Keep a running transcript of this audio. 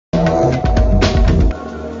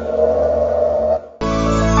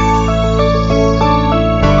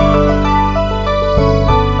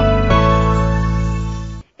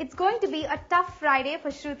Friday for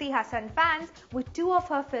Shruti Haasan fans, with two of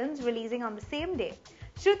her films releasing on the same day.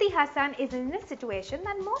 Shruti Haasan is in a situation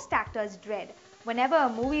that most actors dread. Whenever a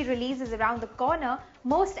movie release is around the corner,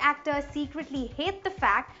 most actors secretly hate the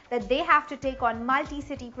fact that they have to take on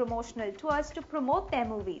multi-city promotional tours to promote their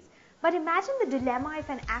movies. But imagine the dilemma if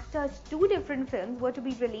an actor's two different films were to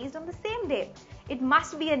be released on the same day. It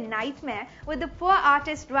must be a nightmare with the poor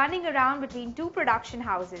artist running around between two production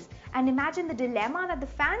houses. And imagine the dilemma that the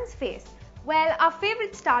fans face. Well, our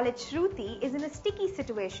favorite starlet Shruti is in a sticky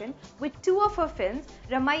situation with two of her films,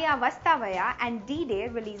 Ramaiya Vastavaya and D-Day,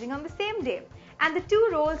 releasing on the same day. And the two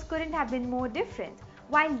roles couldn't have been more different.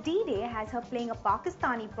 While D-Day has her playing a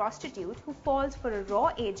Pakistani prostitute who falls for a raw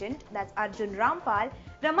agent, that's Arjun Rampal,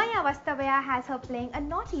 Ramaiya Vastavaya has her playing a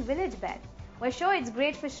naughty village belle. We're sure it's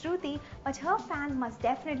great for Shruti, but her fans must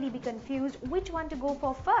definitely be confused which one to go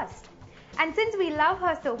for first. And since we love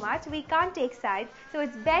her so much, we can't take sides, so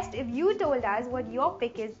it's best if you told us what your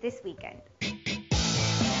pick is this weekend.